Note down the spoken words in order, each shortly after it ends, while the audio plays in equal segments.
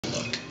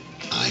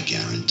I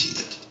guarantee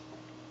it.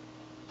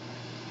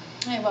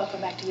 Hey,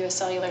 welcome back to U.S.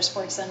 Cellular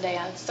Sports Sunday.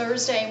 On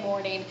Thursday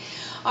morning,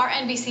 our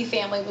NBC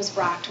family was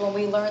rocked when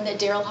we learned that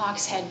Daryl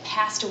Hawks had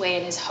passed away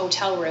in his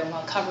hotel room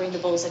while covering the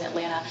Bulls in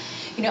Atlanta.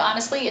 You know,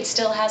 honestly, it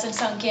still hasn't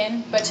sunk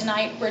in, but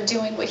tonight we're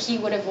doing what he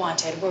would have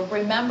wanted. We're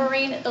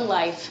remembering the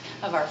life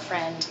of our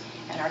friend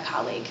and our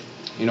colleague.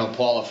 You know,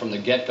 Paula, from the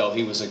get-go,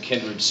 he was a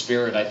kindred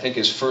spirit. I think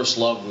his first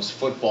love was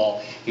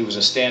football. He was a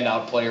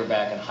standout player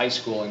back in high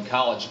school and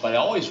college, but I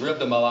always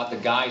ribbed him about the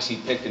guys he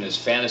picked in his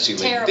fantasy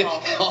league.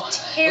 Terrible.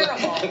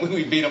 Terrible.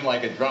 We beat him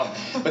like a drum.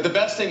 But the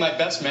best thing, my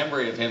best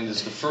memory of him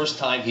is the first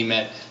time he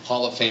met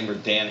Hall of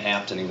Famer Dan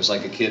Hampton. He was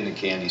like a kid in a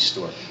candy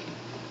store.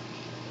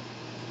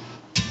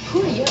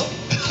 Who are you?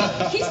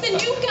 He's the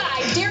new guy,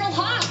 Daryl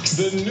Hawks.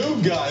 The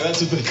new guy,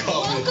 that's what they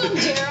call me. Welcome,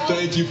 Daryl.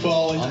 Thank you,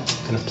 Paula. I'm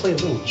going to play a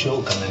little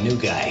joke on the new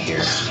guy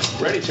here.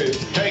 Ready to.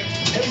 Hey,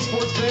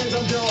 sports fans,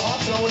 I'm Daryl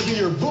Hawks, and I want to be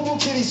your Boo-Boo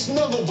Kitty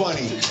Snuggle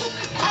Bunny.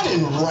 I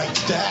didn't write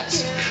that.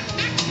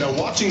 Now,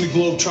 watching the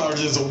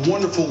Globetrotters is a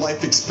wonderful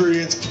life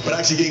experience, but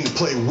actually getting to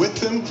play with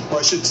them, or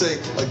I should say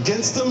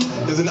against them,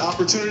 is an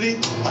opportunity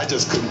I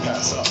just couldn't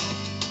pass up.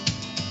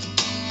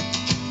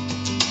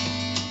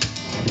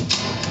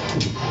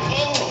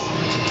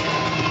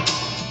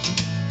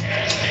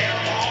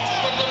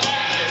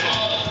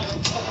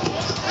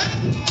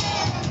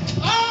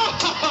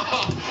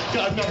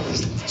 Got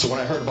nervous. So when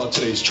I heard about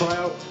today's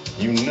tryout,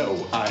 you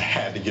know I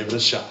had to give it a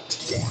shot.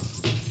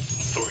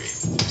 3.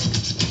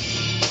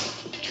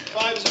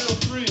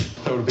 503.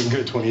 That would have been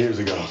good 20 years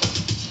ago.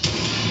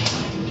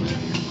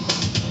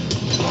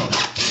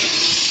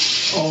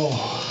 Oh,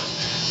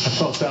 I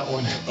felt that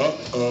one.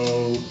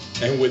 Uh-oh.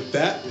 And with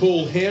that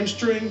pulled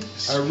hamstring,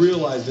 I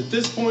realized at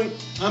this point,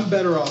 I'm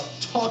better off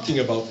talking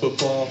about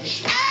football.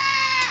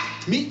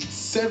 Meet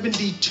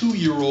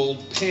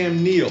 72-year-old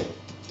Pam Neal,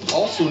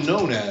 also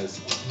known as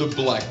the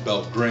Black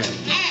Belt Granny.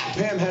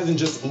 Pam hasn't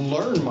just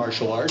learned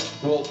martial arts,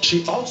 well,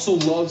 she also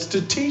loves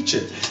to teach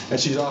it. And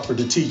she's offered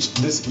to teach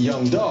this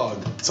young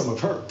dog some of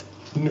her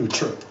new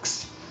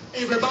tricks.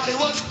 Everybody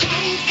was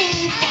kung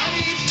fu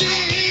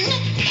fighting.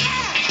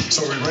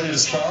 So are we ready to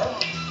spar?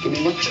 Give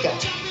me what you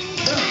got.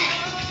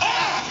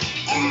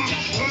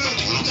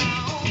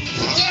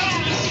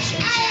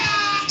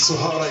 So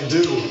how'd I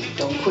do?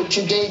 Don't quit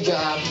your day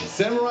job.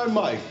 Samurai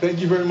Mike, thank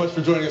you very much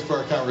for joining us for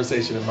our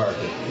conversation in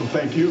Market. Well,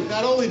 thank you.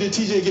 Not only did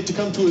TJ get to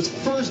come to his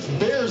first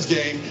Bears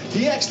game,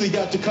 he actually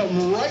got to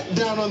come right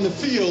down on the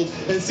field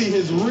and see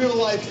his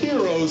real-life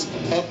heroes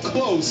up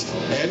close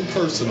and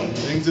personal.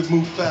 Things have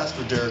moved fast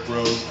for Derrick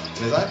Rose,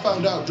 and as I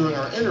found out during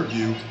our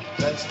interview,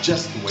 that's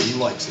just the way he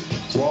likes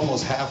it. We're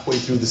almost halfway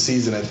through the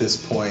season at this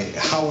point.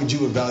 How would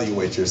you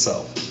evaluate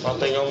yourself? I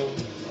think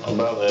I'm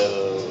about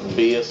a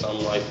B or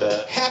something like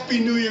that. Happy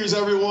New Year's,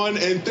 everyone,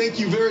 and thank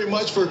you very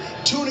much for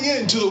tuning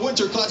in to the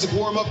Winter Classic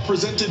Warm-Up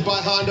presented by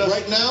Honda.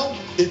 Right now,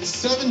 it's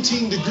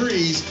 17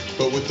 degrees,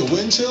 but with the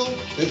wind chill,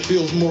 it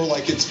feels more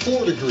like it's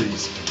 4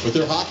 degrees. But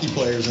they're hockey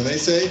players, and they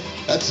say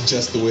that's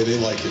just the way they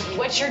like it.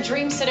 What's your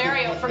dream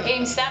scenario for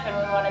Game 7,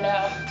 we want to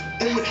know?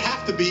 It would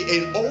have to be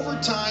an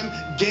overtime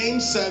Game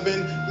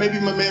 7. Maybe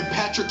my man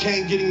Patrick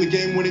Kane getting the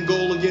game-winning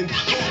goal again.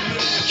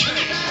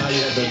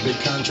 You had that big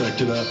contract.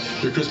 Did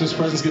your Christmas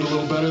presents get a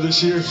little better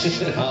this year?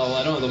 Oh,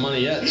 I don't have the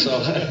money yet, so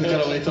we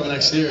gotta wait till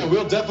next year.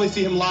 We'll definitely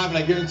see him live, and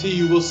I guarantee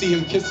you we'll see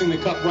him kissing the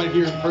cup right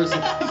here in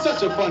person. He's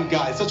such a fun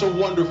guy, such a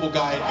wonderful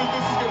guy. I think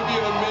this is going to be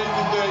an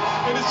amazing day,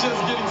 and it's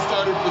just getting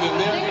started for them.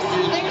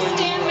 There's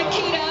Dan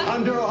Makita.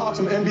 I'm Daryl Hawks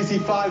from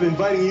NBC5,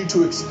 inviting you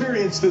to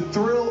experience the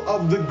thrill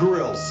of the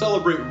grill.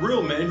 Celebrate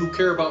real men who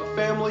care about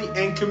family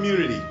and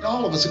community.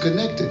 All of us are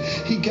connected.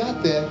 He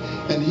got that,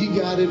 and he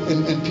got it,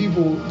 and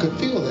people could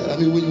feel that. I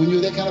mean, when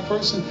you're that kind of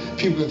person,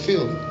 people can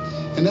feel it.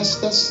 And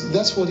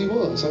that's what he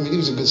was. I mean, he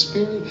was a good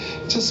spirit,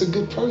 just a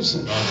good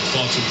person. Our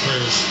thoughts and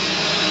prayers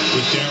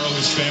with Daryl,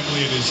 his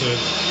family, and his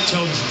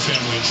television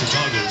family in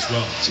Chicago as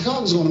well.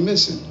 Chicago's going to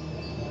miss him.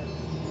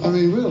 I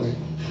mean, really.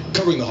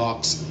 Covering the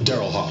Hawks,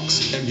 Daryl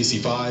Hawks,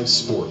 NBC5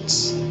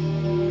 Sports.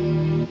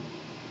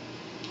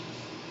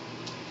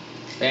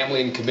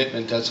 Family and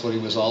commitment, that's what he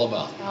was all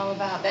about. All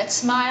about that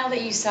smile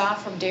that you saw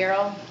from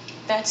Daryl.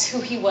 That's who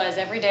he was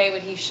every day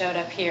when he showed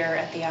up here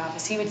at the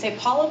office. He would say,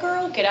 Paula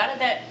girl, get out of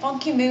that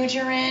funky mood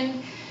you're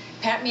in.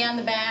 Pat me on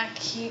the back.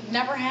 He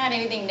never had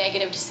anything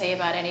negative to say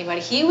about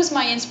anybody. He was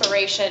my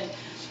inspiration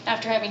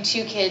after having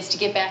 2 kids to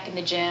get back in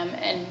the gym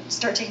and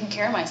start taking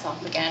care of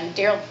myself again.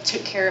 Daryl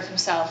took care of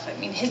himself. I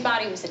mean, his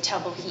body was a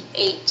temple. He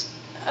ate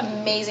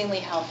amazingly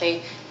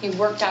healthy. He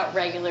worked out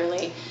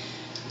regularly.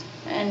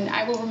 And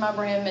I will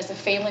remember him as a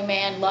family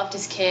man, loved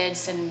his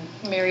kids, and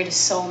married a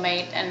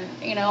soulmate. And,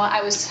 you know,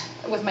 I was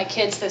with my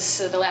kids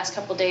the last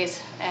couple of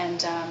days,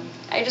 and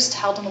I just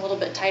held him a little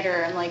bit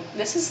tighter. And, like,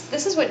 this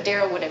is what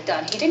Daryl would have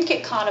done. He didn't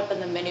get caught up in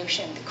the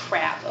minutiae and the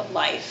crap of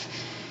life.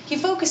 He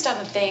focused on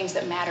the things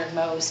that mattered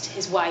most,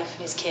 his wife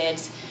and his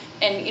kids.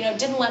 and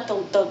didn't let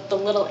the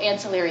little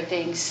ancillary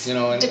things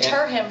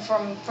deter him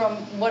from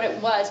what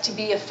it was to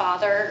be a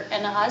father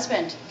and a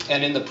husband.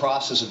 And in the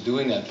process of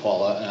doing that,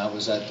 Paula, and I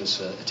was at this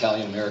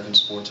Italian American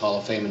Sports Hall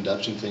of Fame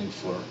induction thing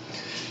for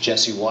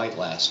Jesse White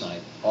last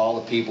night. All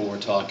the people were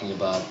talking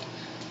about,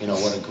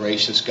 what a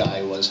gracious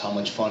guy he was, how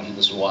much fun he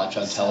was to watch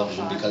on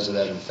television because of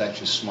that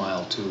infectious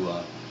smile, too.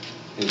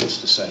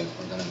 Needless to say,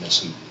 we're going to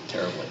miss him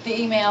terribly. The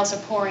emails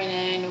are pouring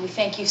in. We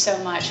thank you so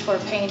much for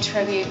paying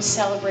tribute and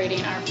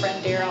celebrating our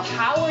friend Daryl.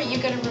 How are you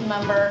going to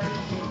remember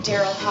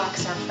Daryl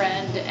Hawks, our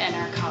friend and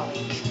our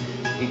colleague?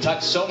 He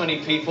touched so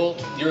many people.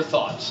 Your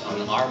thoughts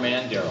on our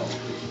man Daryl?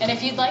 And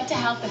if you'd like to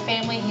help the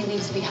family he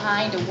leaves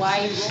behind, a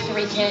wife,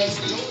 3 kids,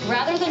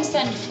 rather than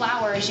send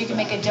flowers, you can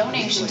make a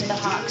donation to the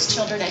Hawks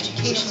Children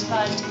Education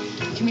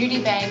Fund,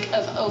 Community Bank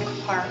of Oak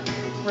Park,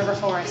 River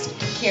Forest,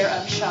 care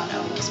of Sean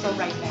Owens. We're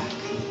right back.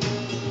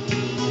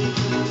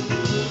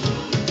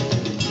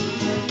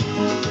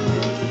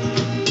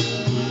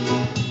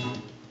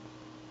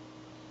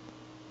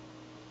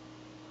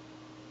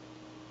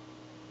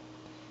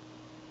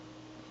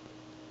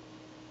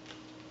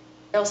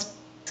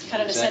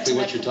 Kind of exactly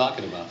what you're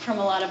talking about from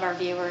a lot of our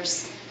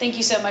viewers. Thank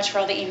you so much for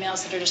all the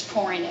emails that are just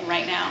pouring in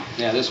right now.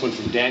 Yeah, this one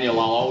from Daniel.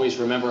 I'll always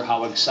remember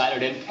how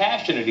excited and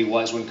passionate he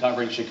was when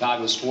covering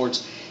Chicago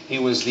sports. He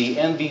was the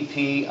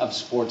MVP of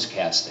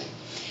sportscasting.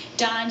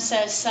 Don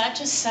says,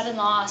 such a sudden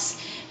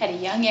loss at a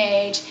young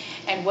age,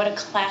 and what a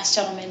class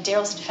gentleman.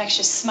 Daryl's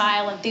infectious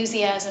smile,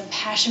 enthusiasm,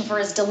 passion for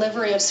his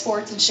delivery of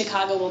sports in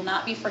Chicago will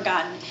not be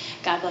forgotten.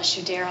 God bless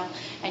you, Daryl,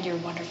 and your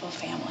wonderful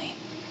family.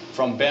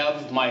 From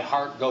Bev, my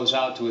heart goes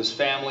out to his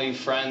family,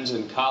 friends,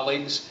 and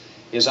colleagues.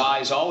 His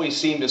eyes always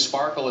seemed to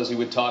sparkle as he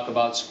would talk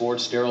about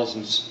sports.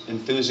 Daryl's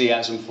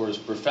enthusiasm for his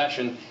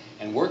profession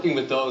and working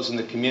with those in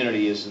the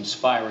community is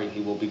inspiring.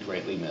 He will be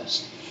greatly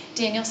missed.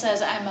 Daniel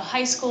says, I'm a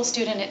high school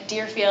student at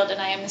Deerfield, and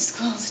I am the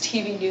school's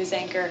TV news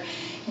anchor.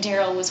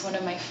 Daryl was one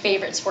of my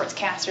favorite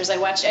sportscasters. I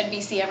watched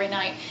NBC every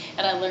night,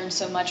 and I learned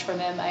so much from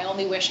him. I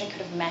only wish I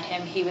could have met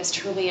him. He was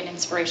truly an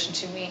inspiration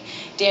to me.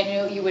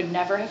 Daniel, you would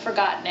never have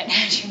forgotten it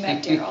had you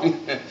met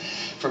Daryl.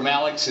 From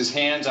Alex, his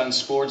hands on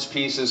sports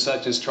pieces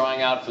such as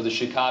trying out for the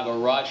Chicago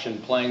Rush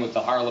and playing with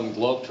the Harlem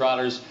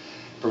Globetrotters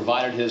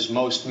provided his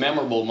most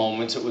memorable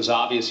moments. It was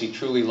obvious he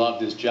truly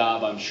loved his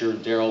job. I'm sure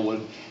Daryl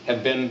would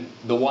have been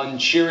the one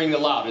cheering the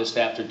loudest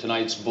after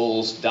tonight's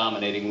Bulls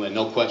dominating win.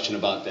 No question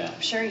about that.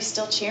 I'm sure he's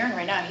still cheering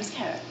right now. He's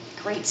got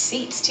great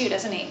seats too,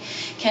 doesn't he?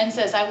 Ken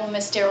says, I will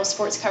miss Daryl's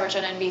sports coverage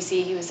on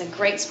NBC. He was a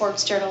great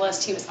sports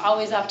journalist. He was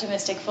always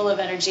optimistic, full of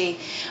energy.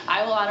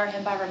 I will honor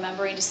him by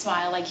remembering to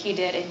smile like he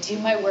did and do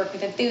my work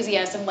with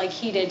enthusiasm like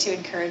he did to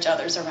encourage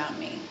others around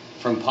me.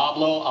 From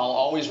Pablo, I'll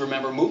always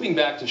remember moving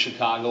back to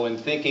Chicago and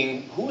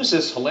thinking, who is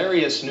this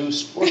hilarious new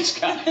sports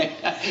guy?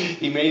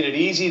 He made it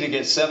easy to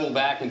get settled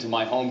back into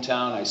my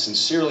hometown. I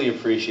sincerely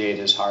appreciate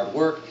his hard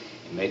work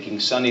in making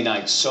Sunday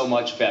nights so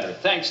much better.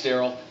 Thanks,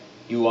 Daryl.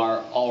 You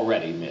are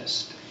already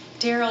missed.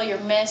 Daryl, you're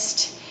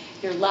missed.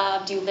 You're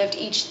loved. You lived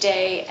each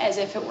day as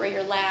if it were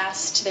your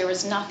last. There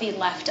was nothing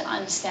left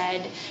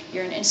unsaid.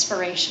 You're an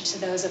inspiration to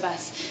those of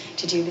us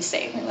to do the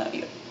same. We love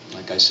you.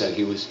 Like I said,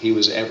 he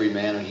was every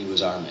man and he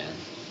was our man.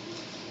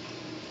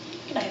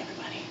 Good night,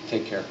 everybody.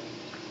 Take care.